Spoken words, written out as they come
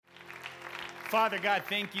Father God,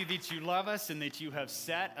 thank you that you love us and that you have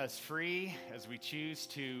set us free as we choose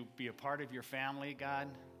to be a part of your family, God.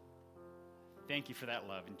 Thank you for that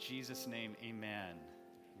love. In Jesus' name, amen.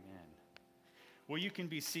 Amen. Well, you can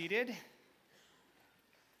be seated.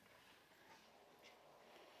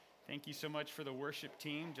 Thank you so much for the worship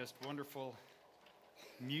team. Just wonderful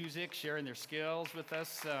music, sharing their skills with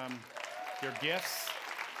us, their gifts.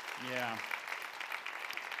 Yeah.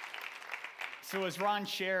 So as Ron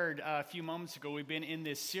shared a few moments ago, we've been in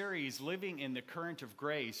this series, Living in the Current of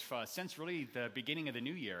Grace, since really the beginning of the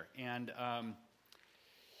new year. And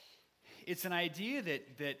it's an idea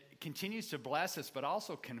that continues to bless us, but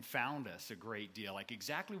also confound us a great deal. Like,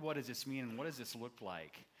 exactly what does this mean and what does this look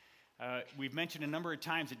like? We've mentioned a number of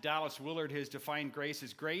times that Dallas Willard has defined grace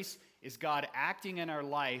is God acting in our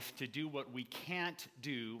life to do what we can't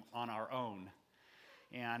do on our own.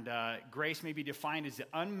 And grace may be defined as the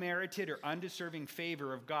unmerited or undeserving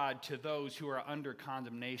favor of God to those who are under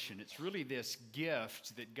condemnation. It's really this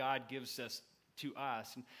gift that God gives us to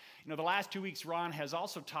us. And, the last 2 weeks, Ron has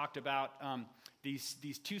also talked about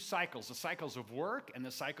these two cycles, the cycles of work and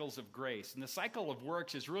the cycles of grace. And the cycle of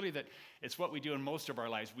works is really that it's what we do in most of our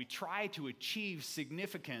lives. We try to achieve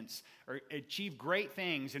significance or achieve great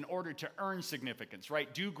things in order to earn significance,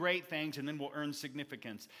 right? Do great things and then we'll earn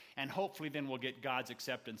significance. And hopefully then we'll get God's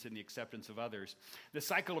acceptance and the acceptance of others. The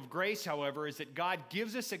cycle of grace, however, is that God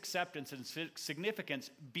gives us acceptance and significance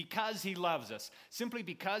because he loves us, simply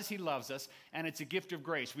because he loves us, and it's a gift of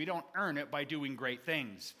grace. We don't earn it by doing great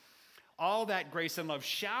things. All that grace and love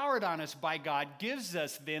showered on us by God gives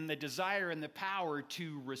us then the desire and the power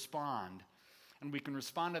to respond. And we can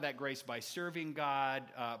respond to that grace by serving God,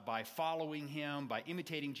 by following him, by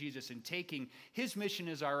imitating Jesus and taking his mission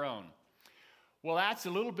as our own. Well, that's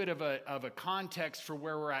a little bit of a context for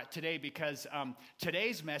where we're at today, because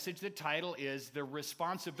today's message, the title is The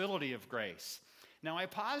Responsibility of Grace. Now, I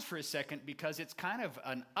pause for a second because it's kind of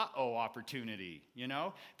an opportunity,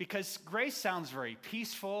 because grace sounds very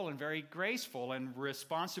peaceful and very graceful, and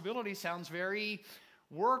responsibility sounds very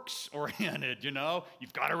works-oriented,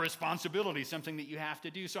 You've got a responsibility, something that you have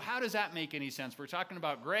to do. So how does that make any sense? We're talking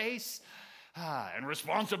about grace and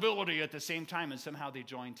responsibility at the same time, and somehow they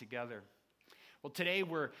join together. Well, today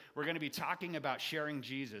we're going to be talking about sharing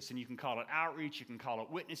Jesus, and you can call it outreach, you can call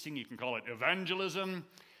it witnessing, you can call it evangelism.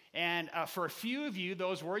 And for a few of you,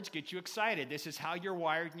 those words get you excited. This is how you're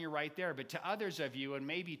wired, and you're right there. But to others of you, and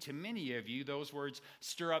maybe to many of you, those words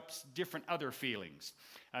stir up different other feelings.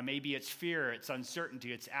 Maybe it's fear, it's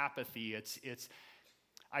uncertainty, it's apathy.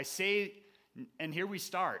 I say, and here we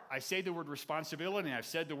start. I say the word responsibility, and I've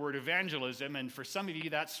said the word evangelism, and for some of you,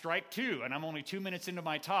 that's strike two, and I'm only 2 minutes into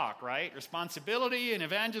my talk, right? Responsibility and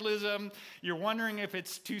evangelism. You're wondering if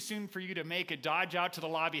it's too soon for you to make a dodge out to the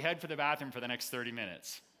lobby, head for the bathroom for the next 30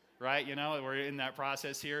 minutes. Right? We're in that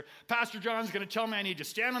process here. Pastor John's going to tell me I need to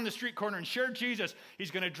stand on the street corner and share Jesus.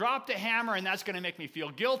 He's going to drop the hammer, and that's going to make me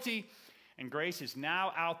feel guilty. And grace is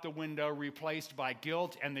now out the window, replaced by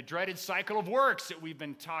guilt and the dreaded cycle of works that we've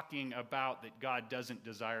been talking about that God doesn't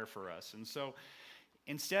desire for us. And so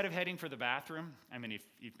instead of heading for the bathroom,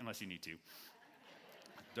 unless you need to.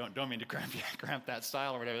 Don't mean to cramp that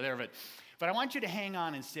style or whatever there, but I want you to hang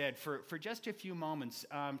on instead for just a few moments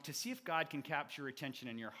to see if God can capture attention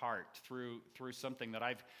in your heart through something that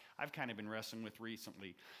I've kind of been wrestling with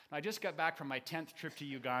recently. I just got back from my 10th trip to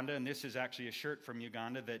Uganda, and this is actually a shirt from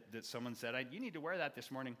Uganda that someone said, you need to wear that this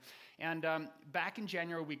morning. And back in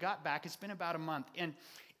January, we got back. It's been about a month, and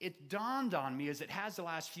it dawned on me, as it has the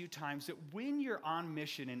last few times, that when you're on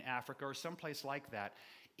mission in Africa or someplace like that,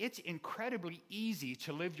 it's incredibly easy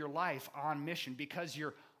to live your life on mission because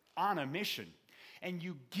you're on a mission. And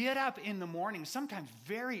you get up in the morning, sometimes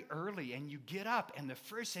very early, and you get up, and the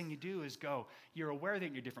first thing you do is go. You're aware that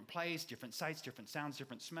you're in a different place, different sights, different sounds,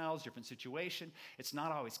 different smells, different situation. It's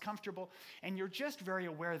not always comfortable, and you're just very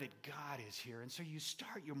aware that God is here. And so you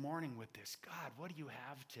start your morning with this: God, what do you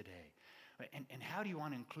have today? And how do you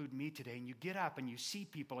want to include me today? And you get up and you see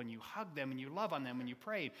people and you hug them and you love on them and you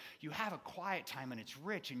pray. You have a quiet time and it's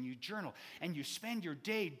rich, and you journal and you spend your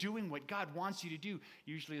day doing what God wants you to do,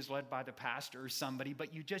 usually is led by the pastor or somebody,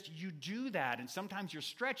 but you do that. And sometimes you're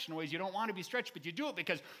stretched in ways you don't want to be stretched, but you do it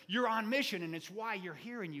because you're on mission, and it's why you're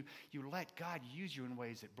here, and you let God use you in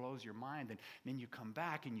ways that blows your mind. And then you come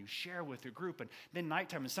back and you share with the group, and then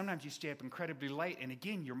nighttime, and sometimes you stay up incredibly late, and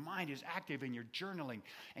again, your mind is active and you're journaling,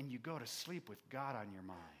 and you go to sleep with God on your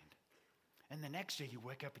mind. And the next day you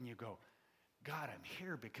wake up and you go, God, I'm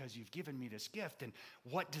here because you've given me this gift, and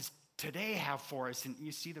what does today have for us? And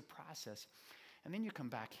you see the process. And then you come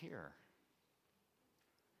back here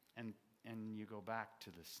and you go back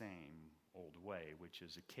to the same old way, which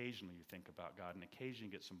is occasionally you think about God and occasionally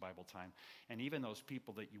you get some Bible time. And even those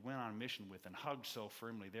people that you went on mission with and hugged so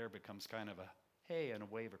firmly there becomes kind of a hey and a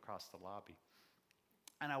wave across the lobby.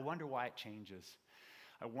 And I wonder why it changes.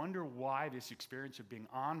 I wonder why this experience of being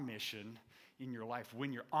on mission in your life,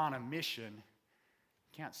 when you're on a mission,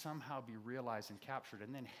 can't somehow be realized and captured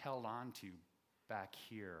and then held on to back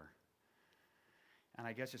here. And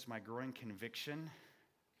I guess it's my growing conviction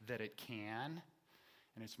that it can,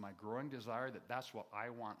 and it's my growing desire that that's what I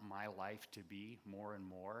want my life to be more and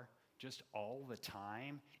more, just all the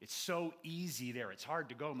time. It's so easy there. It's hard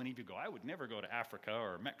to go. Many of you go, I would never go to Africa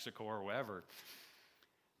or Mexico or wherever.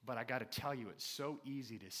 But I got to tell you, it's so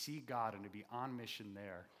easy to see God and to be on mission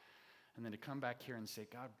there, and then to come back here and say,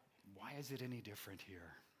 God, why is it any different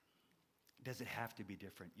here? Does it have to be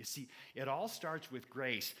different? You see, it all starts with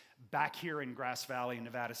grace. Back here in Grass Valley,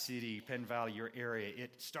 Nevada City, Penn Valley, your area, it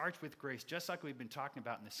starts with grace, just like we've been talking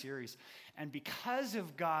about in the series. And because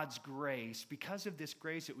of God's grace, because of this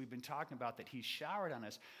grace that we've been talking about that He's showered on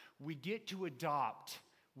us, we get to adopt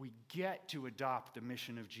the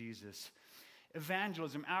mission of Jesus.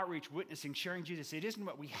 Evangelism, outreach, witnessing, sharing Jesus, it isn't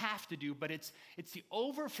what we have to do, but it's the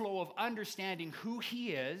overflow of understanding who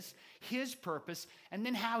He is, His purpose, and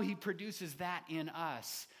then how He produces that in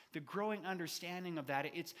us. The growing understanding of that.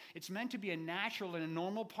 It's meant to be a natural and a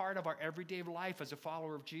normal part of our everyday life as a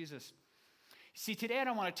follower of Jesus. See, today I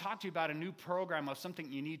don't want to talk to you about a new program of something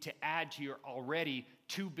you need to add to your already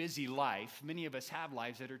too busy life. Many of us have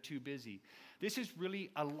lives that are too busy. This is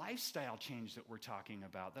really a lifestyle change that we're talking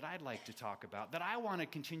about, that I'd like to talk about, that I want to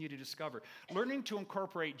continue to discover. Learning to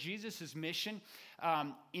incorporate Jesus' mission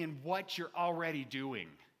in what you're already doing,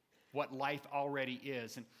 what life already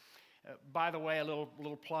is. And by the way, a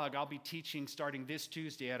little plug, I'll be teaching starting this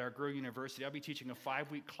Tuesday at our Grow University. I'll be teaching a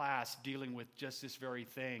 5-week class dealing with just this very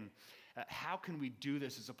thing. How can we do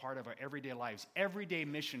this as a part of our everyday lives? Everyday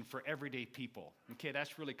mission for everyday people. Okay,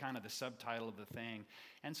 that's really kind of the subtitle of the thing.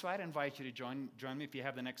 And so I'd invite you to join me if you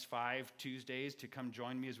have the next 5 Tuesdays to come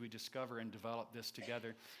join me as we discover and develop this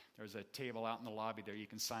together. There's a table out in the lobby there. You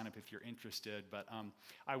can sign up if you're interested. But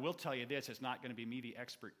I will tell you this, it's not going to be me, the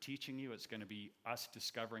expert, teaching you. It's going to be us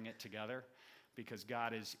discovering it together because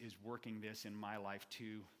God is working this in my life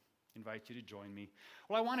too. Invite you to join me.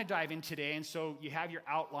 Well, I want to dive in today, and so you have your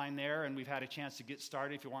outline there, and we've had a chance to get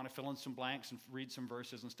started. If you want to fill in some blanks and read some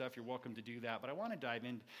verses and stuff, you're welcome to do that. But I want to dive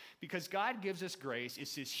in because God gives us grace.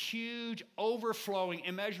 It's this huge, overflowing,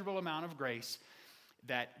 immeasurable amount of grace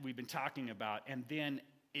that we've been talking about, and then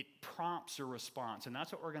it prompts a response, and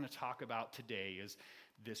that's what we're going to talk about today is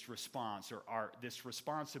this response or this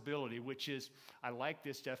responsibility, which is, I like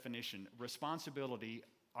this definition, responsibility,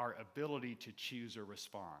 our ability to choose a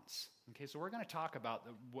response. Okay, so we're going to talk about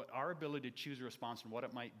what our ability to choose a response and what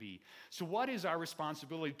it might be. So what is our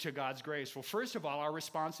responsibility to God's grace? Well, first of all, our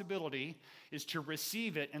responsibility is to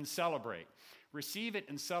receive it and celebrate. Receive it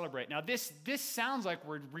and celebrate. Now, this sounds like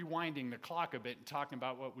we're rewinding the clock a bit and talking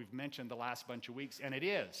about what we've mentioned the last bunch of weeks, and it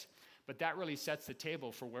is. But that really sets the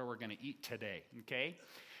table for where we're going to eat today, okay?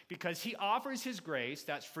 Because He offers His grace,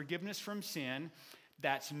 that's forgiveness from sin,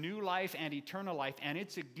 that's new life and eternal life, and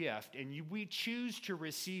it's a gift, and we choose to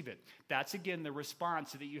receive it. That's, again, the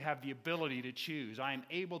response that you have the ability to choose. I am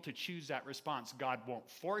able to choose that response. God won't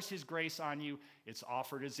force His grace on you. It's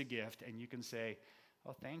offered as a gift, and you can say,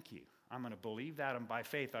 oh, thank you. I'm going to believe that, and by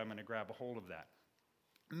faith, I'm going to grab a hold of that.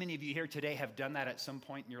 Many of you here today have done that at some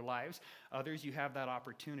point in your lives. Others, you have that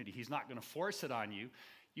opportunity. He's not going to force it on you.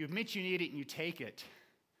 You admit you need it, and you take it.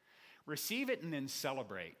 Receive it and then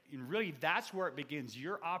celebrate. And really, that's where it begins.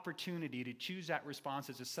 Your opportunity to choose that response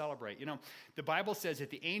is to celebrate. You know, the Bible says that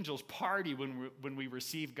the angels party when we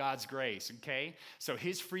receive God's grace, okay? So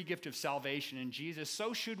His free gift of salvation in Jesus,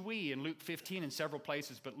 so should we in Luke 15 in several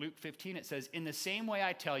places. But Luke 15, it says, in the same way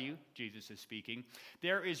I tell you, Jesus is speaking,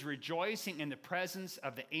 there is rejoicing in the presence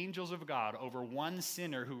of the angels of God over one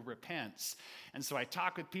sinner who repents. And so I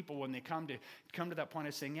talk with people when they come to that point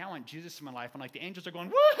of saying, yeah, I want Jesus in my life. And like the angels are going,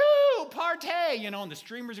 woohoo, partay, you know, and the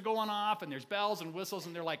streamers are going off and there's bells and whistles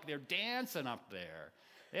and they're dancing up there.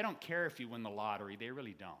 They don't care if you win the lottery. They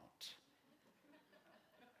really don't.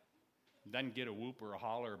 Doesn't get a whoop or a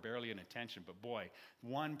holler or barely an attention. But boy,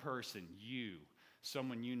 one person,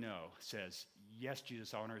 someone you know, says, yes,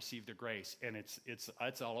 Jesus, I want to receive the grace. And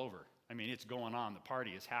it's all over. I mean, it's going on. The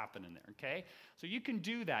party is happening there, okay? So you can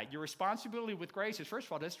do that. Your responsibility with grace is, first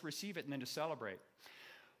of all, just to receive it and then to celebrate.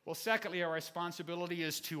 Well, secondly, our responsibility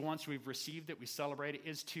is to, once we've received it, we celebrate it,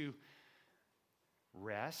 is to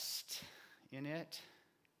rest in it.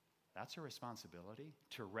 That's a responsibility.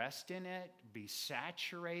 To rest in it, be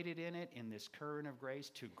saturated in it, in this current of grace,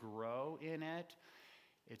 to grow in it.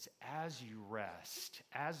 It's as you rest,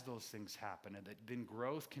 as those things happen, and then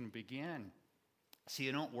growth can begin. So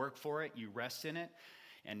you don't work for it, you rest in it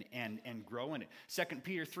and grow in it. 2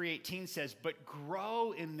 Peter 3:18 says, "But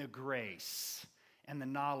grow in the grace and the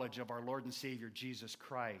knowledge of our Lord and Savior Jesus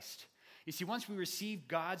Christ." You see, once we receive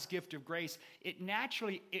God's gift of grace, it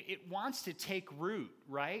naturally, it wants to take root,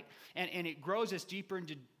 right? And it grows us deeper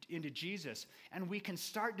into Jesus. And we can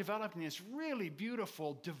start developing this really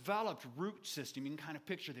beautiful, developed root system. You can kind of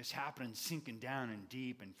picture this happening, sinking down and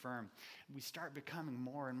deep and firm. We start becoming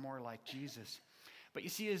more and more like Jesus. But you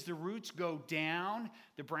see, as the roots go down,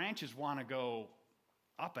 the branches want to go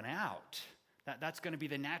up and out. That's going to be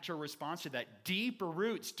the natural response to that. Deeper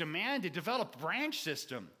roots demand a developed branch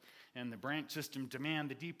system. And the branch system demand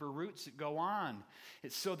the deeper roots that go on.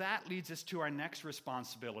 So that leads us to our next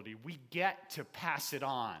responsibility. We get to pass it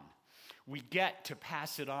on. We get to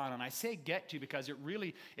pass it on. And I say get to because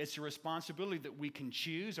it's a responsibility that we can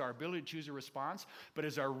choose, our ability to choose a response. But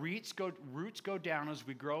as our roots go down, as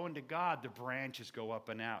we grow into God, the branches go up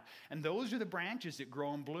and out. And those are the branches that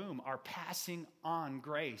grow and bloom, are passing on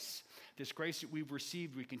grace. This grace that we've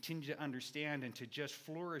received, we continue to understand and to just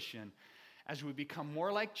flourish in. As we become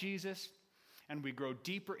more like Jesus and we grow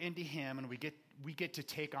deeper into him and we get to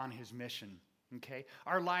take on his mission, okay?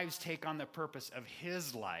 Our lives take on the purpose of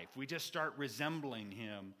his life. We just start resembling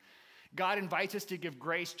him. God invites us to give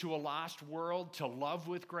grace to a lost world, to love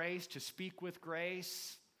with grace, to speak with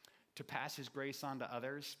grace, to pass his grace on to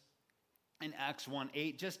others. In Acts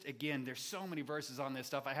 1:8, just again, there's so many verses on this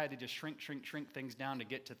stuff. I had to just shrink things down to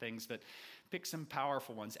get to things, but pick some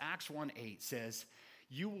powerful ones. Acts 1:8 says,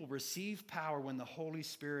 "You will receive power when the Holy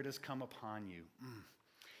Spirit has come upon you.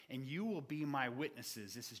 And you will be my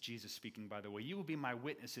witnesses." This is Jesus speaking, by the way. "You will be my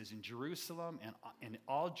witnesses in Jerusalem and in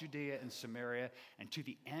all Judea and Samaria and to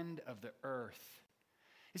the end of the earth."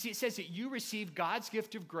 You see, it says that you receive God's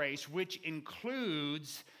gift of grace, which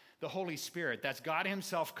includes the Holy Spirit. That's God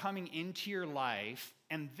himself coming into your life.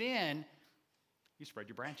 And then you spread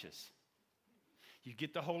your branches. You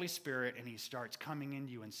get the Holy Spirit and he starts coming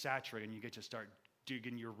into you and saturating. You get to start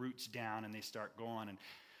digging your roots down and they start going, and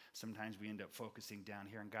sometimes we end up focusing down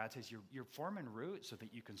here, and God says you're forming roots so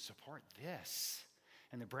that you can support this,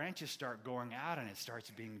 and the branches start going out and it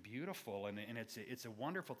starts being beautiful, and it's a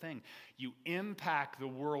wonderful thing. You impact the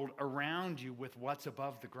world around you with what's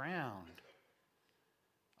above the ground.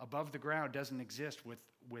 Above the ground doesn't exist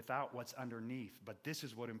without what's underneath, but this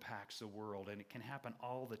is what impacts the world, and it can happen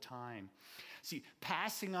all the time. See,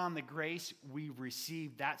 passing on the grace we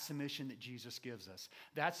receive, that's the mission that Jesus gives us.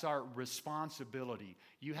 That's our responsibility.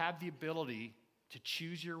 You have the ability to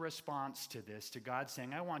choose your response to this, to God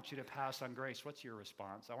saying, "I want you to pass on grace." What's your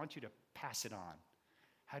response? I want you to pass it on.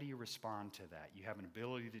 How do you respond to that? You have an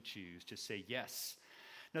ability to choose, to say yes.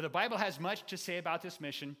 Now, the Bible has much to say about this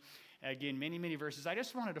mission. Again, many, many verses. I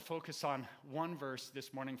just wanted to focus on one verse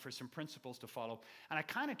this morning for some principles to follow. And I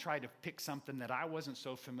kind of tried to pick something that I wasn't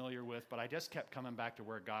so familiar with, but I just kept coming back to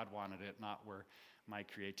where God wanted it, not where my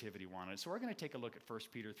creativity wanted it. So we're going to take a look at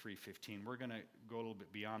 1 Peter 3:15. We're going to go a little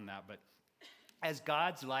bit beyond that, but as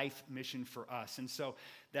God's life mission for us. And so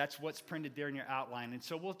that's what's printed there in your outline. And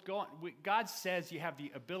so we'll go on. God says you have the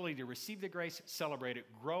ability to receive the grace, celebrate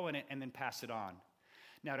it, grow in it, and then pass it on.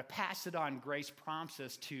 Now, to pass it on, grace prompts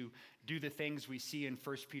us to do the things we see in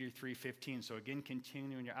 1 Peter 3:15. So again,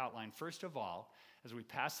 continuing your outline. First of all, as we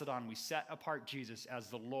pass it on, we set apart Jesus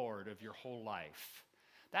as the Lord of your whole life.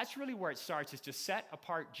 That's really where it starts, is to set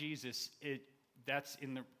apart Jesus. That's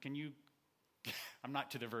in the, I'm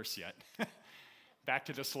not to the verse yet. Back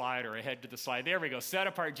to the slide or ahead to the slide. There we go. Set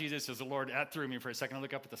apart Jesus as the Lord. That threw me for a second. I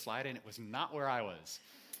look up at the slide and it was not where I was.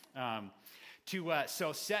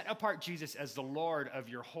 So set apart Jesus as the Lord of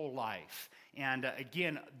your whole life. And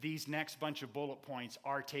again, these next bunch of bullet points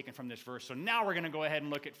are taken from this verse. So now we're going to go ahead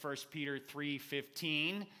and look at 1 Peter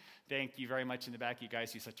 3:15. Thank you very much in the back. You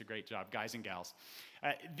guys do such a great job, guys and gals.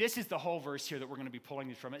 This is the whole verse here that we're going to be pulling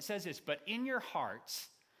this from. It says this, "But in your hearts,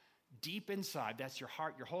 deep inside," that's your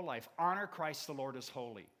heart, your whole life, "honor Christ the Lord as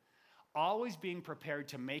holy, always being prepared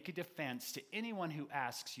to make a defense to anyone who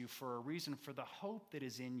asks you for a reason for the hope that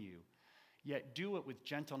is in you. Yet do it with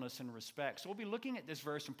gentleness and respect." So we'll be looking at this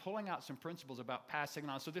verse and pulling out some principles about passing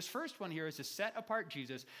on. So this first one here is to set apart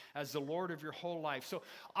Jesus as the Lord of your whole life. So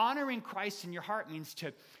honoring Christ in your heart means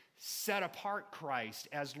to set apart Christ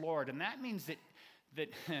as Lord. And that means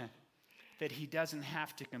that he doesn't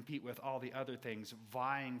have to compete with all the other things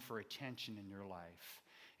vying for attention in your life.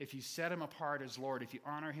 If you set him apart as Lord, if you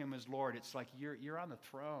honor him as Lord, it's like you're on the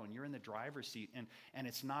throne, you're in the driver's seat, and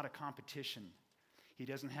it's not a competition. He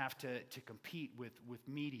doesn't have to compete with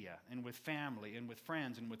media and with family and with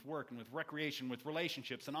friends and with work and with recreation, with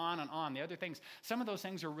relationships and on and on. The other things, some of those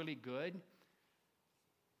things are really good,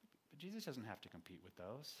 but Jesus doesn't have to compete with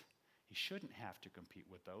those. He shouldn't have to compete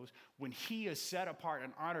with those. When he is set apart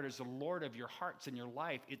and honored as the Lord of your hearts and your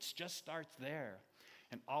life, it just starts there.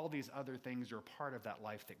 And all these other things are part of that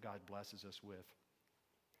life that God blesses us with.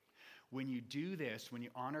 When you do this, when you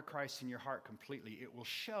honor Christ in your heart completely, it will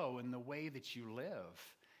show in the way that you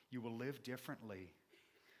live. You will live differently.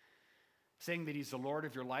 Saying that he's the Lord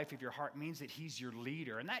of your life, of your heart, means that he's your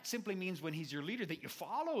leader. And that simply means when he's your leader that you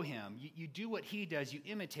follow him. You do what he does. You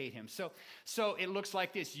imitate him. So it looks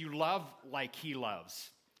like this. You love like he loves.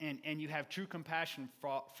 And you have true compassion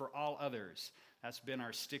for all others. That's been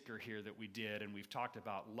our sticker here that we did. And we've talked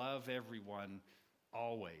about love everyone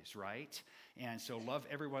always, right? And so love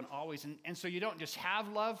everyone always. And so you don't just have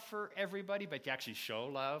love for everybody, but you actually show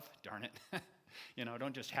love. Darn it.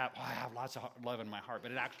 Don't just have, I have lots of love in my heart,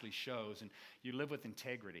 but it actually shows. And you live with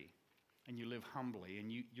integrity, and you live humbly, and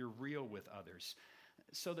you're real with others,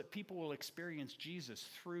 so that people will experience Jesus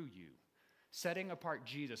through you. Setting apart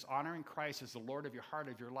Jesus, honoring Christ as the Lord of your heart,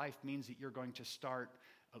 of your life, means that you're going to start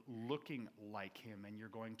looking like him, and you're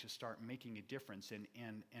going to start making a difference, and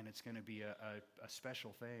it's going to be a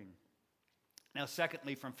special thing. Now,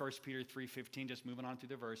 secondly, from 1 Peter 3:15, just moving on through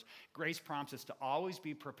the verse, grace prompts us to always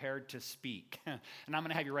be prepared to speak. And I'm going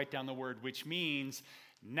to have you write down the word, which means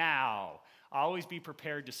now. Always be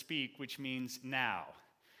prepared to speak, which means now.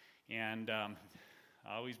 And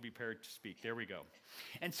always be prepared to speak. There we go.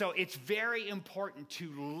 And so it's very important to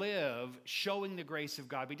live showing the grace of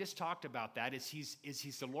God. We just talked about that. He's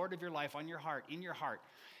the Lord of your life, on your heart, in your heart.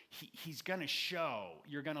 He's going to show.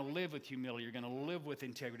 You're going to live with humility. You're going to live with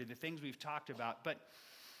integrity, the things we've talked about.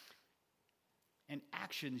 And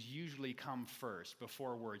actions usually come first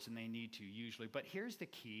before words, and they need to usually. But here's the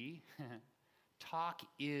key. Talk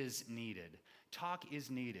is needed. Talk is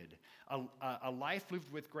needed. A life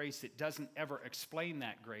lived with grace that doesn't ever explain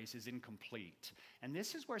that grace is incomplete. And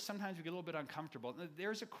this is where sometimes we get a little bit uncomfortable.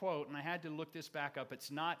 There's a quote, and I had to look this back up. It's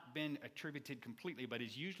not been attributed completely, but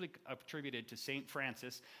is usually attributed to St.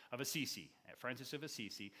 Francis of Assisi. Francis of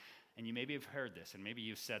Assisi. And you maybe have heard this, and maybe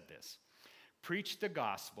you've said this. Preach the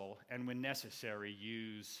gospel, and when necessary,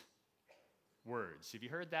 use words. Have you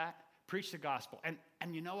heard that? Preach the gospel.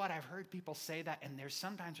 And you know what? I've heard people say that, and there's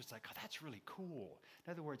sometimes it's like, oh, that's really cool.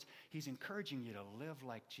 In other words, he's encouraging you to live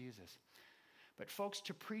like Jesus. But folks,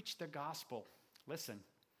 to preach the gospel, listen,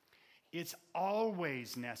 it's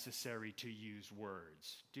always necessary to use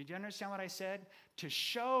words. Did you understand what I said? To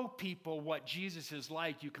show people what Jesus is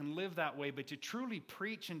like, you can live that way, but to truly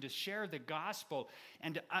preach and to share the gospel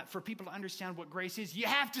and for people to understand what grace is, you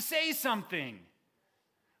have to say something.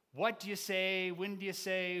 What do you say? When do you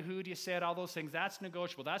say? Who do you say it? All those things. That's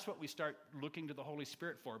negotiable. That's what we start looking to the Holy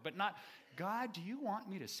Spirit for. But not, God, do you want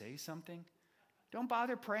me to say something? Don't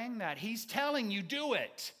bother praying that. He's telling you, do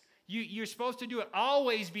it. You're supposed to do it.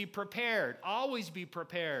 Always be prepared. Always be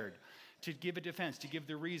prepared to give a defense, to give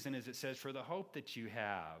the reason, as it says, for the hope that you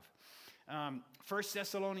have. 1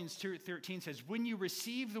 Thessalonians 2:13 says, when you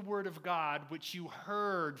receive the word of God, which you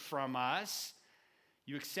heard from us,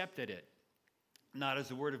 you accepted it. Not as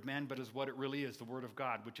the word of man, but as what it really is, the word of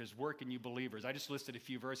God, which is work in you believers. I just listed a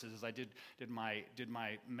few verses as I did my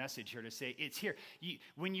message here to say it's here.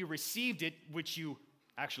 When you received it, which you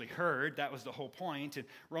actually heard, that was the whole point. And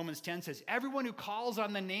Romans 10 says, everyone who calls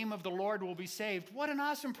on the name of the Lord will be saved. What an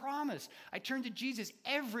awesome promise. I turn to Jesus.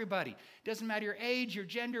 Everybody. Doesn't matter your age, your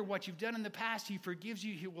gender, what you've done in the past. He forgives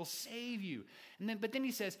you. He will save you. But then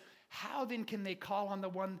he says, how then can they call on the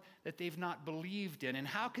one that they've not believed in? And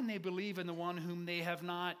how can they believe in the one whom they have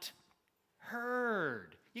not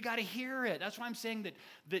heard? You got to hear it. That's why I'm saying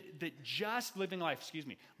that just living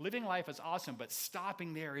life is awesome, but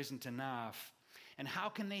stopping there isn't enough. And how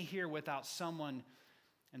can they hear without someone,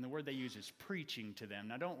 and the word they use is preaching to them.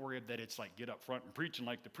 Now don't worry that it's like get up front and preaching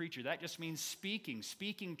like the preacher. That just means speaking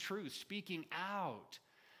truth, speaking out.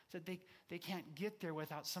 So they can't get there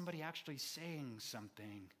without somebody actually saying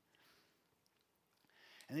something.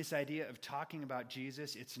 And this idea of talking about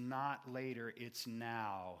Jesus, it's not later, it's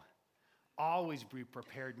now. Always be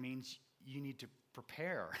prepared means you need to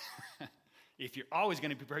prepare. If you're always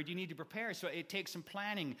going to be prepared, you need to prepare. So it takes some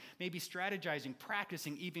planning, maybe strategizing,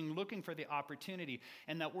 practicing, even looking for the opportunity.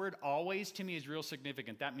 And that word always to me is real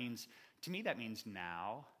significant. That means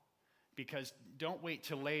now. Because don't wait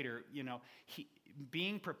till later,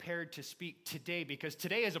 being prepared to speak today, because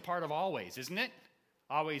today is a part of always, isn't it?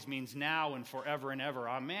 Always means now and forever and ever.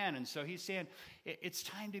 Amen. And so he's saying, it's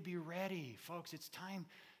time to be ready, folks. It's time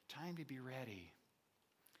to be ready.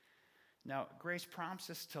 Now, grace prompts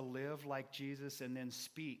us to live like Jesus and then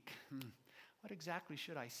speak. What exactly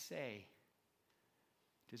should I say?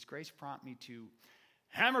 Does grace prompt me to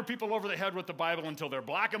hammer people over the head with the Bible until they're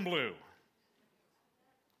black and blue?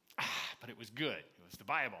 But it was good. It was the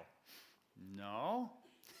Bible. No,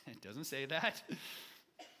 it doesn't say that.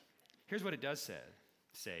 Here's what it does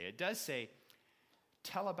say. It does say,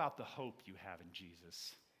 tell about the hope you have in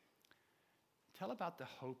Jesus. Tell about the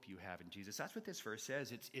hope you have in Jesus. That's what this verse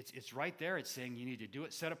says. It's right there. It's saying you need to do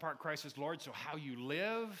it. Set apart Christ as Lord. So how you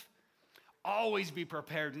live, always be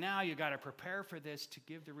prepared. Now you got to prepare for this to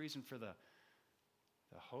give the reason for the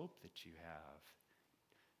hope that you have.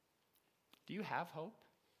 Do you have hope?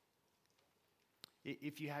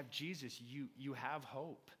 If you have Jesus, you have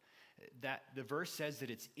hope. That the verse says that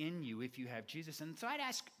it's in you if you have Jesus. And so I'd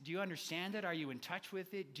ask, do you understand it? Are you in touch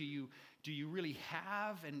with it? Do you really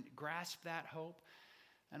have and grasp that hope?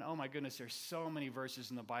 And oh my goodness, there's so many verses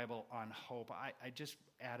in the Bible on hope. I just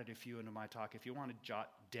added a few into my talk. If you want to jot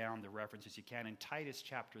down the references, you can. In Titus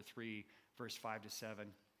chapter 3, verse 5 to 7,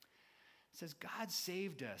 it says, God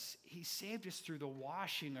saved us. He saved us through the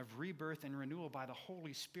washing of rebirth and renewal by the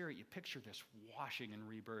Holy Spirit. You picture this washing and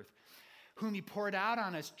rebirth, whom he poured out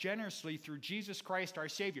on us generously through Jesus Christ our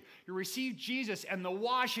Savior. You receive Jesus, and the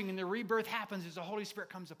washing and the rebirth happens as the Holy Spirit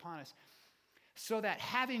comes upon us. So that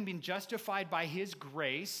having been justified by his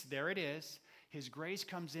grace, there it is, his grace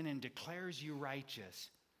comes in and declares you righteous.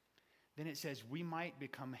 Then it says, we might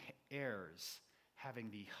become heirs, having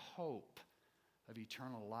the hope of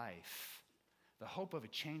eternal life. The hope of a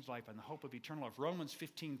changed life and the hope of eternal life. Romans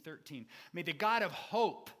 15:13. May the God of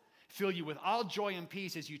hope fill you with all joy and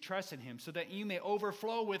peace as you trust in him, so that you may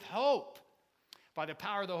overflow with hope by the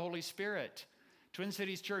power of the Holy Spirit. Twin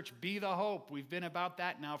Cities Church, be the hope. We've been about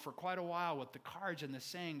that now for quite a while with the cards and the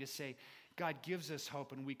saying to say, God gives us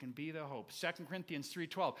hope and we can be the hope. 2 Corinthians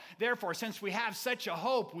 3:12. Therefore, since we have such a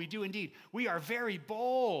hope, we do indeed. We are very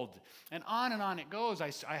bold. And on it goes.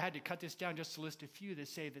 I had to cut this down just to list a few that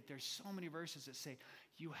say that there's so many verses that say,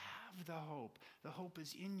 you have the hope. The hope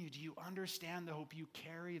is in you. Do you understand the hope? You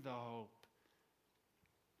carry the hope.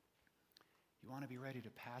 You want to be ready to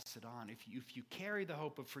pass it on. If you carry the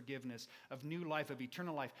hope of forgiveness, of new life, of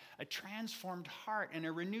eternal life, a transformed heart and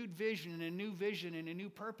a renewed vision and a new vision and a new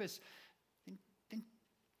purpose, then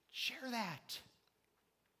share that.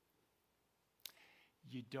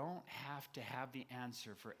 You don't have to have the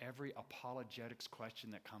answer for every apologetics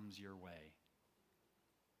question that comes your way.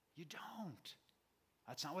 You don't.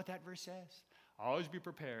 That's not what that verse says. Always be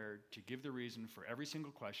prepared to give the reason for every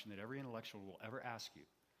single question that every intellectual will ever ask you.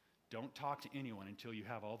 Don't talk to anyone until you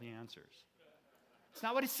have all the answers. It's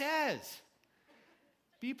not what it says.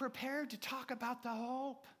 Be prepared to talk about the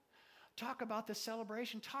hope. Talk about the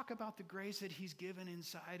celebration. Talk about the grace that he's given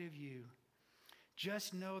inside of you.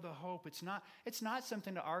 Just know the hope. It's not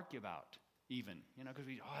something to argue about, even. Because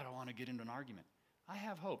I don't want to get into an argument. I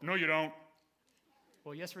have hope. No, you don't.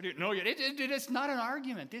 Well, yes, we do. No, it's not an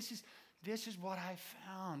argument. This is what I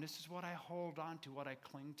found. This is what I hold on to, what I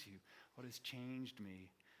cling to, what has changed me.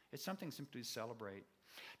 It's something simply to celebrate.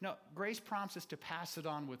 Now, grace prompts us to pass it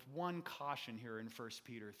on with one caution here in 1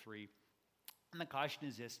 Peter 3. And the caution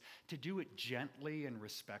is this, to do it gently and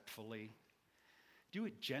respectfully. Do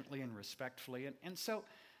it gently and respectfully. And so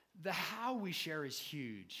the how we share is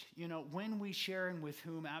huge. When we share and with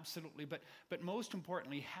whom, absolutely. But most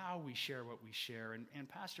importantly, how we share what we share. And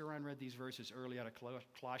Pastor Ron read these verses early out of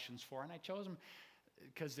Colossians 4, and I chose them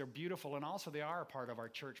because they're beautiful, and also they are a part of our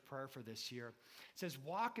church prayer for this year. It says,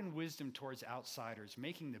 walk in wisdom towards outsiders,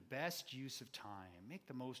 making the best use of time. Make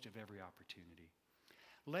the most of every opportunity.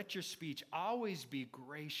 Let your speech always be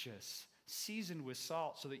gracious, seasoned with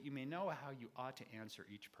salt, so that you may know how you ought to answer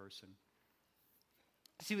each person.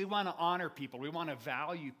 See, we want to honor people. We want to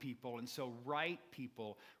value people. And so right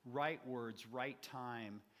people, right words, right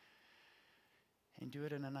time, and do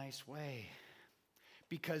it in a nice way.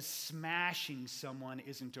 Because smashing someone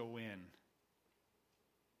isn't a win.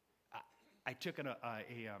 I took a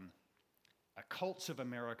Cults of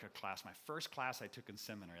America class, my first class I took in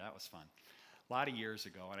seminary. That was fun. A lot of years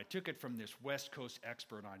ago. And I took it from this West Coast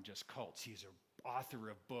expert on just cults. He's an author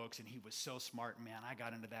of books, and he was so smart. Man, I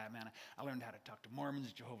got into that, man. I learned how to talk to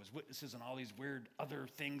Mormons, Jehovah's Witnesses, and all these weird other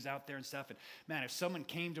things out there and stuff. And man, if someone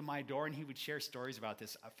came to my door and he would share stories about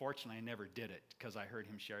this, fortunately I never did it because I heard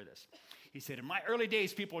him share this. He said, in my early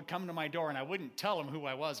days, people would come to my door and I wouldn't tell them who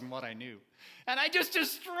I was and what I knew. And I just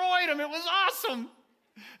destroyed them. It was awesome.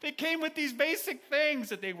 They came with these basic things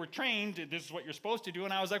that they were trained, this is what you're supposed to do.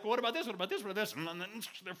 And I was like, well, what about this? What about this? What about this? And then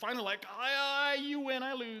they're finally like, you win,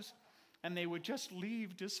 I lose. And they would just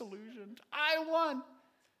leave disillusioned. I won. And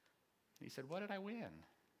he said, what did I win?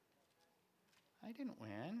 I didn't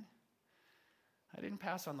win. I didn't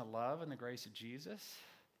pass on the love and the grace of Jesus.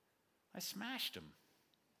 I smashed him.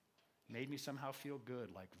 Made me somehow feel good,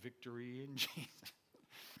 like victory in Jesus.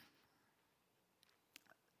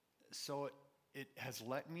 So it has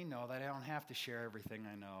let me know that I don't have to share everything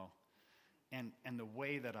I know. And the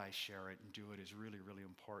way that I share it and do it is really, really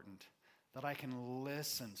important. That I can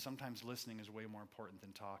listen. Sometimes listening is way more important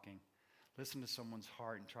than talking. Listen to someone's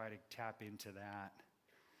heart and try to tap into that.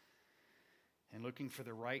 And looking for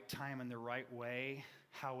the right time and the right way.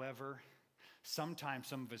 However, sometimes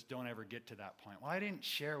some of us don't ever get to that point. Well, I didn't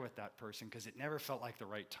share with that person because it never felt like the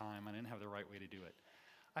right time. I didn't have the right way to do it.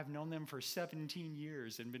 I've known them for 17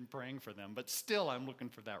 years and been praying for them, but still I'm looking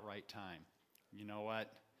for that right time. You know what?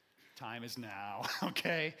 Time is now,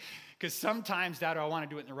 okay? Because sometimes that, I want to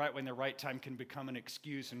do it in the right way, and the right time can become an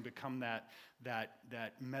excuse and become that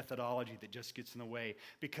methodology that just gets in the way.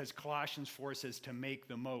 Because Colossians 4 says to make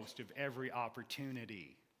the most of every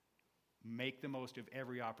opportunity. Make the most of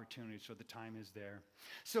every opportunity so the time is there.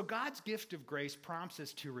 So God's gift of grace prompts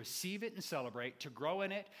us to receive it and celebrate, to grow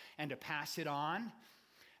in it, and to pass it on.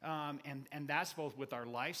 And that's both with our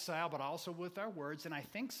lifestyle, but also with our words. And I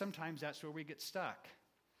think sometimes that's where we get stuck.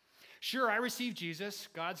 Sure, I received Jesus,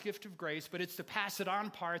 God's gift of grace, but it's the pass it on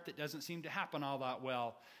part that doesn't seem to happen all that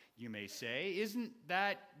well, you may say. Isn't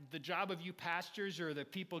that the job of you pastors or the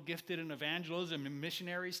people gifted in evangelism and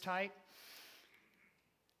missionaries type?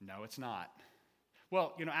 No, it's not.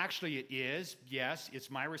 Well, actually it is. Yes, it's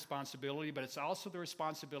my responsibility, but it's also the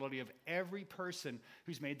responsibility of every person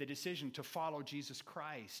who's made the decision to follow Jesus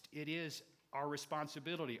Christ. It is our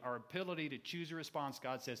responsibility, our ability to choose a response.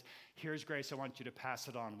 God says, here's grace, I want you to pass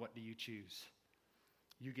it on. What do you choose?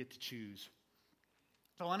 You get to choose.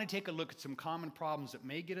 So I want to take a look at some common problems that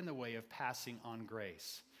may get in the way of passing on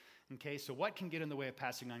grace. Okay, so what can get in the way of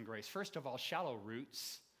passing on grace? First of all, shallow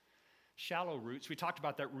roots. Shallow roots. We talked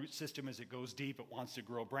about that root system as it goes deep. It wants to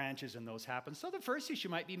grow branches, and those happen. So the first issue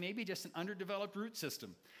might be maybe just an underdeveloped root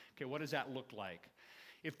system. Okay, what does that look like?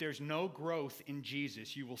 If there's no growth in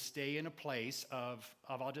Jesus, you will stay in a place of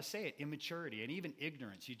I'll just say it, immaturity and even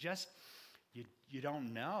ignorance. You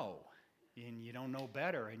don't know, and you don't know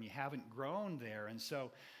better, and you haven't grown there. And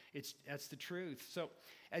so that's the truth. So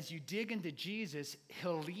as you dig into Jesus,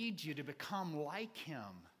 he'll lead you to become like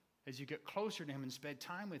him as you get closer to him and spend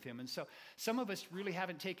time with him. And so some of us really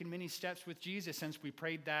haven't taken many steps with Jesus since we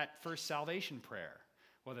prayed that first salvation prayer.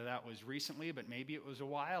 Whether that was recently, but maybe it was a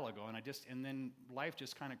while ago, and then life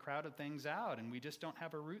just kind of crowded things out, and we just don't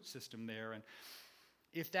have a root system there. And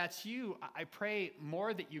if that's you, I pray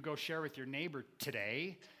more that you go share with your neighbor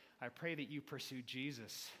today. I pray that you pursue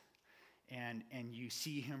Jesus, and you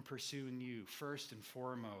see him pursuing you first and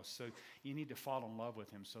foremost. So you need to fall in love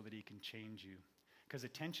with him so that he can change you. Because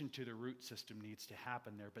attention to the root system needs to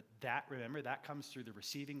happen there. But remember, that comes through the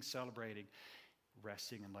receiving, celebrating,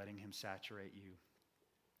 resting, and letting him saturate you.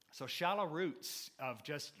 So shallow roots of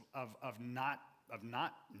not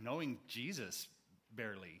knowing Jesus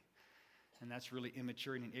barely, and that's really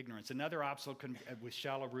immaturity and ignorance. Another obstacle with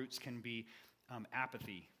shallow roots can be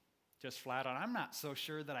apathy, just flat on. I'm not so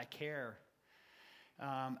sure that I care.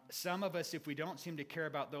 Some of us, if we don't seem to care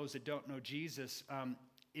about those that don't know Jesus,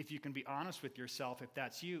 if you can be honest with yourself, if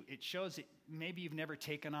that's you, it shows that maybe you've never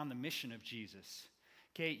taken on the mission of Jesus.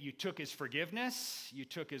 Okay, you took his forgiveness, you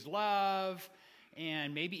took his love,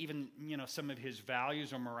 and maybe even, some of his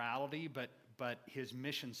values or morality, but his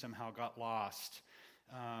mission somehow got lost.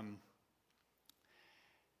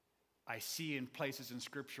 I see in places in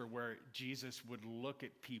Scripture where Jesus would look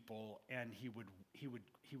at people and he would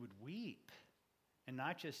weep, and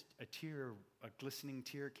not just a glistening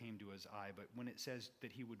tear came to his eye, but when it says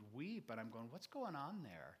that he would weep, and I'm going, what's going on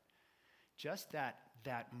there? Just that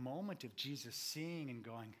moment of Jesus seeing and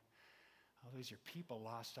going, oh, these are people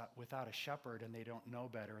lost without a shepherd, and they don't know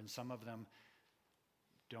better, and some of them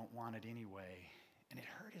don't want it anyway. And it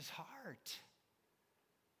hurt his heart.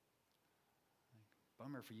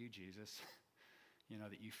 Bummer for you, Jesus,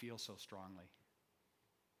 that you feel so strongly.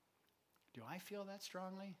 Do I feel that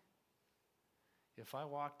strongly? If I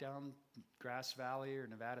walk down Grass Valley or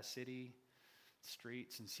Nevada City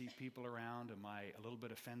streets and see people around, am I a little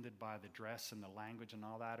bit offended by the dress and the language and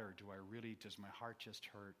all that, or does my heart just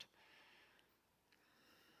hurt?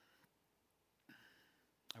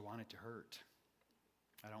 I want it to hurt.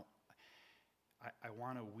 I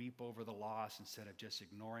want to weep over the loss instead of just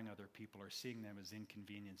ignoring other people or seeing them as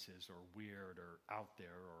inconveniences or weird or out there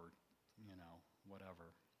or,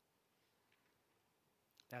 whatever.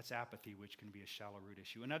 That's apathy, which can be a shallow root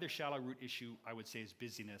issue. Another shallow root issue, I would say, is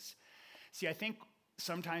busyness. See, I think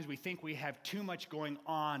sometimes we think we have too much going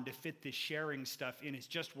on to fit this sharing stuff in. It's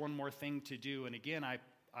just one more thing to do. And again,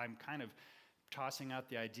 I'm kind of tossing out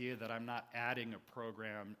the idea that I'm not adding a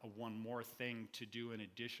program, one more thing to do in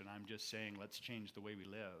addition. I'm just saying, let's change the way we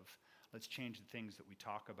live. Let's change the things that we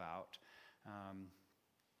talk about.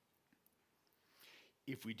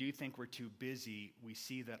 If we do think we're too busy, we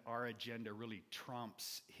see that our agenda really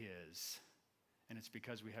trumps his. And it's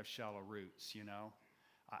because we have shallow roots, you know.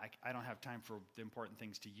 I don't have time for the important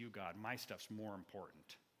things to you, God. My stuff's more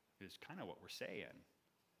important, is kind of what we're saying.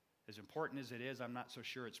 As important as it is, I'm not so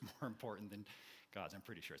sure it's more important than God's. I'm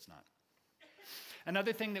pretty sure it's not.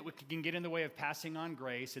 Another thing that can get in the way of passing on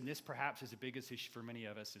grace, and this perhaps is the biggest issue for many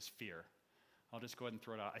of us, is fear. I'll just go ahead and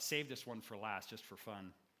throw it out. I saved this one for last just for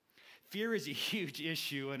fun. Fear is a huge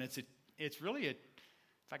issue, and it's really, if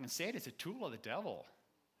I can say it, it's a tool of the devil.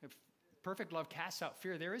 If perfect love casts out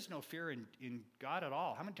fear, there is no fear in God at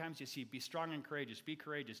all. How many times do you see, be strong and courageous, be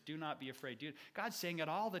courageous, do not be afraid. God's saying it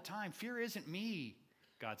all the time. Fear isn't me,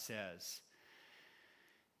 God says.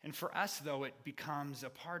 And for us, though, it becomes a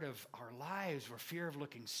part of our lives where fear of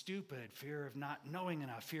looking stupid, fear of not knowing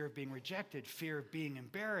enough, fear of being rejected, fear of being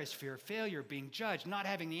embarrassed, fear of failure, being judged, not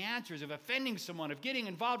having the answers, of offending someone, of getting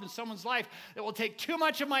involved in someone's life that will take too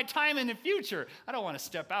much of my time in the future. I don't want to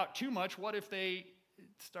step out too much. What if they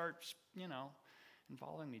start,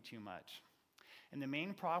 involving me too much? And the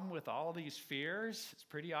main problem with all these fears, it's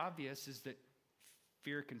pretty obvious, is that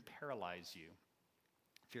fear can paralyze you.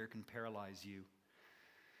 Fear can paralyze you.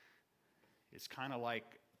 It's kind of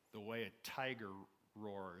like the way a tiger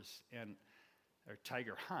roars, or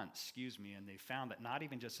tiger hunts, and they found that not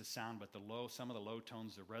even just the sound, but some of the low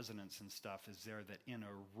tones, the resonance and stuff is there, that in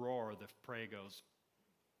a roar, the prey goes,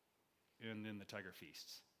 and then the tiger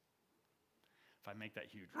feasts. If I make that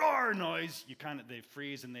huge roar noise, they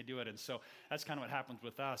freeze and they do it. And so that's kind of what happens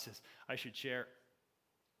with us, is I should share.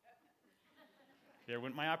 There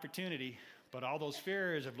went my opportunity. But all those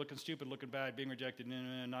fears of looking stupid, looking bad, being rejected,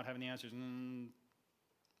 not having the answers,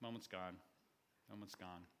 moment's gone. Moment's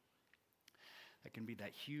gone. That can be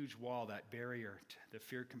that huge wall, that barrier. The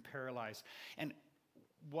fear can paralyze. And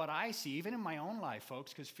what I see, even in my own life,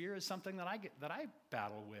 folks, because fear is something that I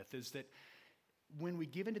battle with, is that when we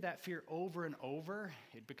give into that fear over and over,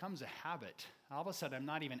 it becomes a habit. All of a sudden, I'm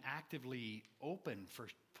not even actively open for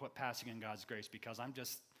passing in God's grace, because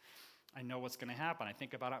I know what's going to happen. I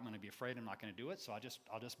think about it. I'm going to be afraid I'm not going to do it, so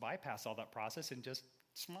I'll just bypass all that process and just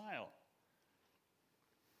smile.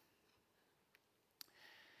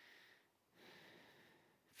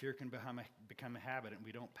 Fear can become a habit, and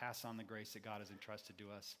we don't pass on the grace that God has entrusted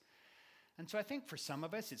to us. And so I think for some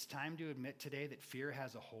of us, it's time to admit today that fear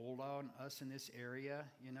has a hold on us in this area.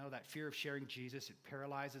 That fear of sharing Jesus, it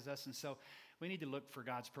paralyzes us. And so we need to look for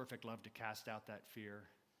God's perfect love to cast out that fear,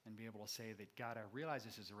 and be able to say that, God, I realize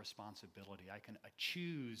this is a responsibility. I can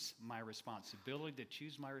choose my responsibility, to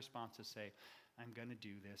choose my response to say, I'm going to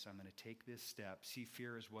do this. I'm going to take this step. See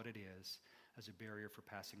fear as what it is, as a barrier for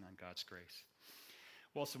passing on God's grace.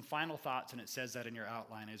 Well, some final thoughts, and it says that in your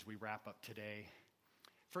outline as we wrap up today.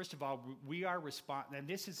 First of all, we are responsible, and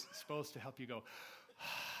this is supposed to help you go,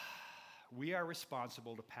 we are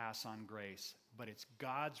responsible to pass on grace, but it's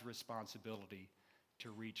God's responsibility to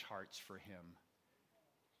reach hearts for him.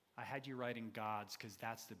 I had you writing God's because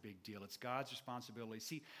that's the big deal. It's God's responsibility.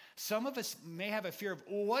 See, some of us may have a fear of,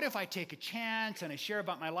 what if I take a chance and I share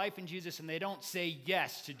about my life in Jesus and they don't say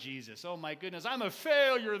yes to Jesus? Oh my goodness, I'm a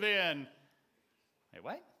failure then. Wait,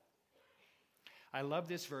 what? I love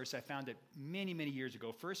this verse. I found it many, many years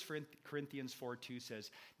ago. 1 Corinthians 4:2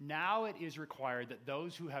 says, now it is required that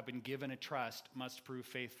those who have been given a trust must prove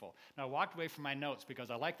faithful. Now, I walked away from my notes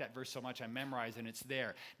because I like that verse so much I memorized, and it's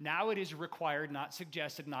there. Now it is required, not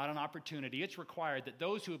suggested, not an opportunity. It's required that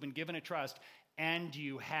those who have been given a trust, and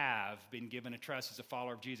you have been given a trust as a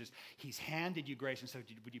follower of Jesus, he's handed you grace, and so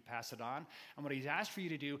would you pass it on? And what he's asked for you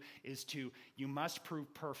to do is you must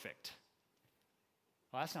prove perfect.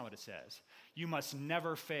 Well, that's not what it says. You must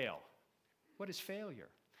never fail. What is failure?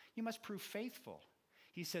 You must prove faithful.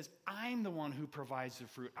 He says, I'm the one who provides the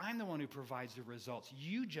fruit. I'm the one who provides the results.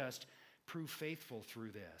 You just prove faithful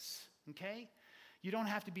through this, okay? You don't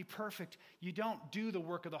have to be perfect. You don't do the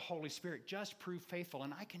work of the Holy Spirit. Just prove faithful,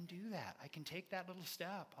 and I can do that. I can take that little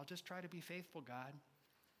step. I'll just try to be faithful, God.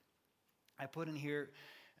 I put in here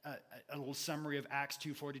a little summary of Acts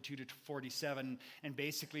 2:42 to 47, and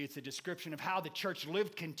basically it's a description of how the church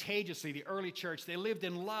lived contagiously. The early church, they lived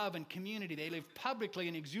in love and community. They lived publicly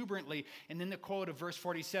and exuberantly. And then the quote of verse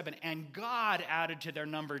 47, and God added to their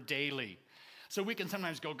number daily. So we can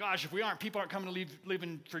sometimes go, gosh, if people aren't coming to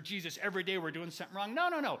living for Jesus every day, we're doing something wrong.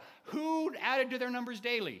 No. Who added to their numbers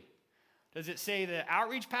daily? Does it say the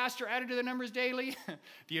outreach pastor added to their numbers daily?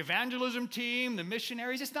 The evangelism team, the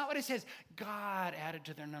missionaries? It's not what it says. God added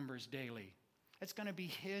to their numbers daily. It's going to be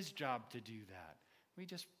his job to do that. We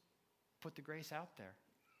just put the grace out there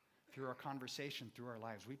through our conversation, through our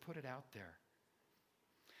lives. We put it out there.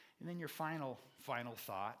 And then your final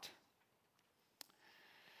thought.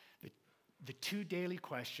 The two daily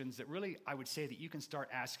questions that really I would say that you can start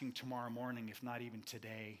asking tomorrow morning, if not even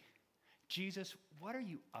today. Jesus, what are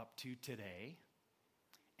you up to today?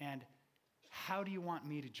 And how do you want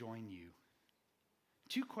me to join you?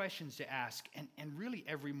 Two questions to ask, and really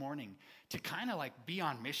every morning to kind of like be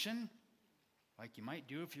on mission, like you might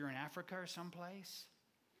do if you're in Africa or someplace.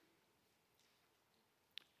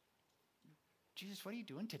 Jesus, what are you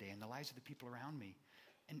doing today in the lives of the people around me?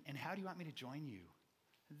 And how do you want me to join you?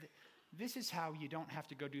 This is how you don't have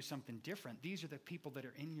to go do something different. These are the people that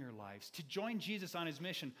are in your lives. To join Jesus on his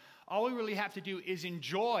mission, all we really have to do is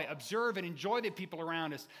observe and enjoy the people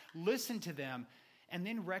around us, listen to them, and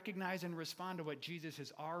then recognize and respond to what Jesus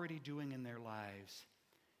is already doing in their lives.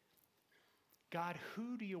 God,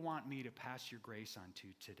 who do you want me to pass your grace on to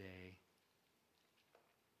today?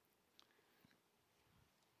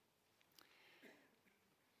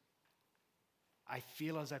 I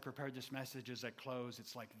feel as I prepared this message, as I close,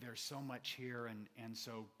 it's like there's so much here, and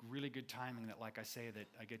so really good timing that, like I say, that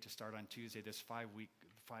I get to start on Tuesday, this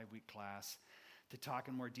five-week class, to talk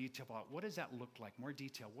in more detail about what does that look like, more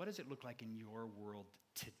detail. What does it look like in your world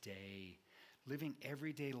today? Living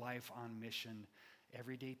everyday life on mission,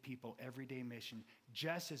 everyday people, everyday mission,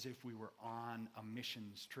 just as if we were on a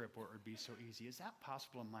missions trip where it would be so easy. Is that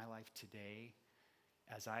possible in my life today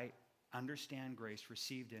as I understand grace,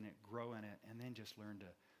 received in it, grow in it, and then just learn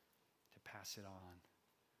to pass it on?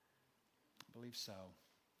 I believe so.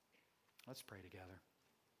 Let's pray together.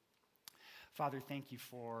 Father, thank you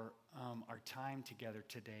for our time together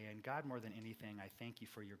today. And God, more than anything, I thank you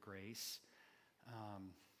for your grace.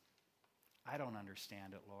 I don't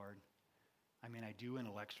understand it, Lord. I mean, I do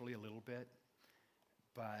intellectually a little bit,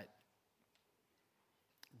 but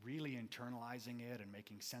really internalizing it and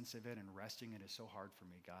making sense of it and resting in it is so hard for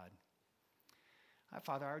me, God.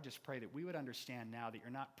 Father, I would just pray that we would understand now that you're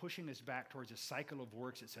not pushing us back towards a cycle of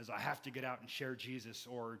works that says, I have to get out and share Jesus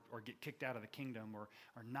or get kicked out of the kingdom or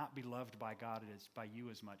not be loved by God by you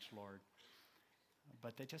as much, Lord.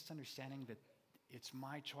 But that just understanding that it's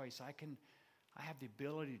my choice. I have the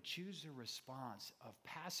ability to choose the response of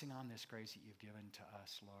passing on this grace that you've given to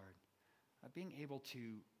us, Lord. Of being able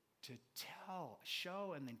to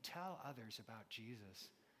show and then tell others about Jesus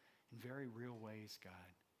in very real ways, God.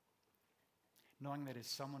 Knowing that as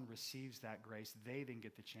someone receives that grace, they then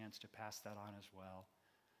get the chance to pass that on as well,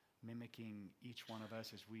 mimicking each one of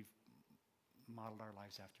us as we've modeled our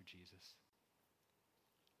lives after Jesus.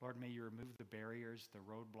 Lord, may you remove the barriers, the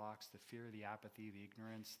roadblocks, the fear, the apathy, the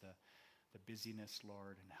ignorance, the busyness,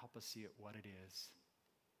 Lord, and help us see it what it is.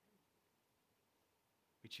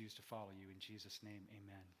 We choose to follow you. In Jesus' name,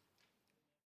 amen.